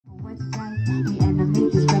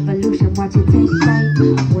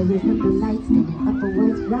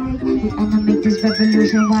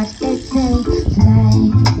to watch it take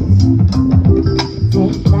flight.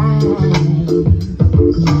 Take flight.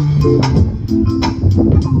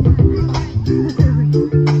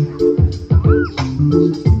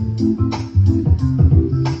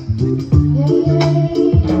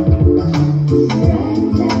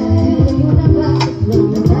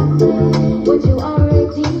 What you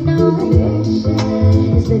already know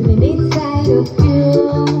is living inside of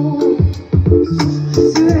you.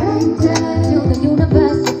 Surrender to the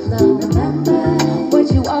universal flow. Remember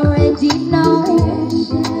what you already know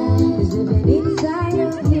is living inside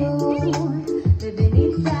of you. Living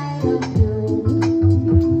inside of you.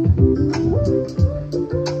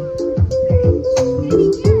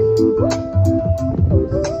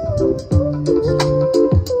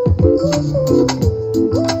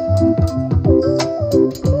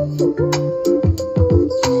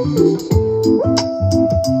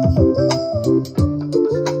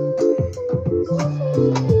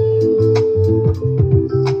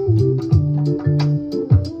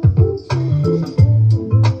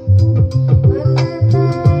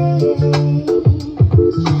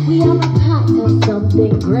 We are a part of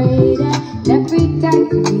something greater. Every day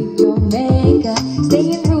we your maker.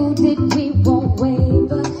 Staying rooted, we won't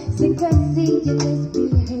waver. Secrecy in this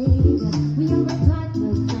behavior. We are a part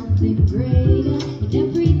of something greater. And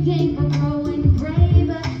every day we're growing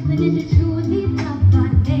braver. Living the truth of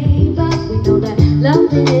our neighbor. We know that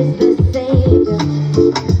love it is the savior.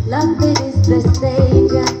 Love it is the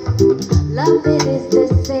savior. Love it is the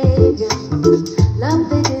savior.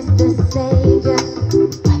 Love it is the savior.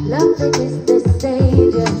 Love it is the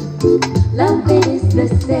savior. Love it is the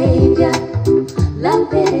savior.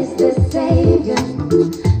 Love it is the savior.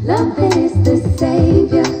 Love it is the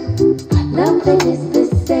savior. Love it is the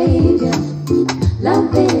savior.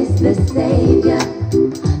 Love it is the savior.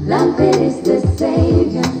 Love it is the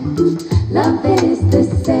savior. Love it is the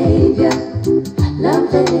savior.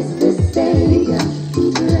 Love it is the savior.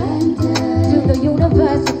 To the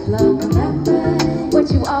universal flow.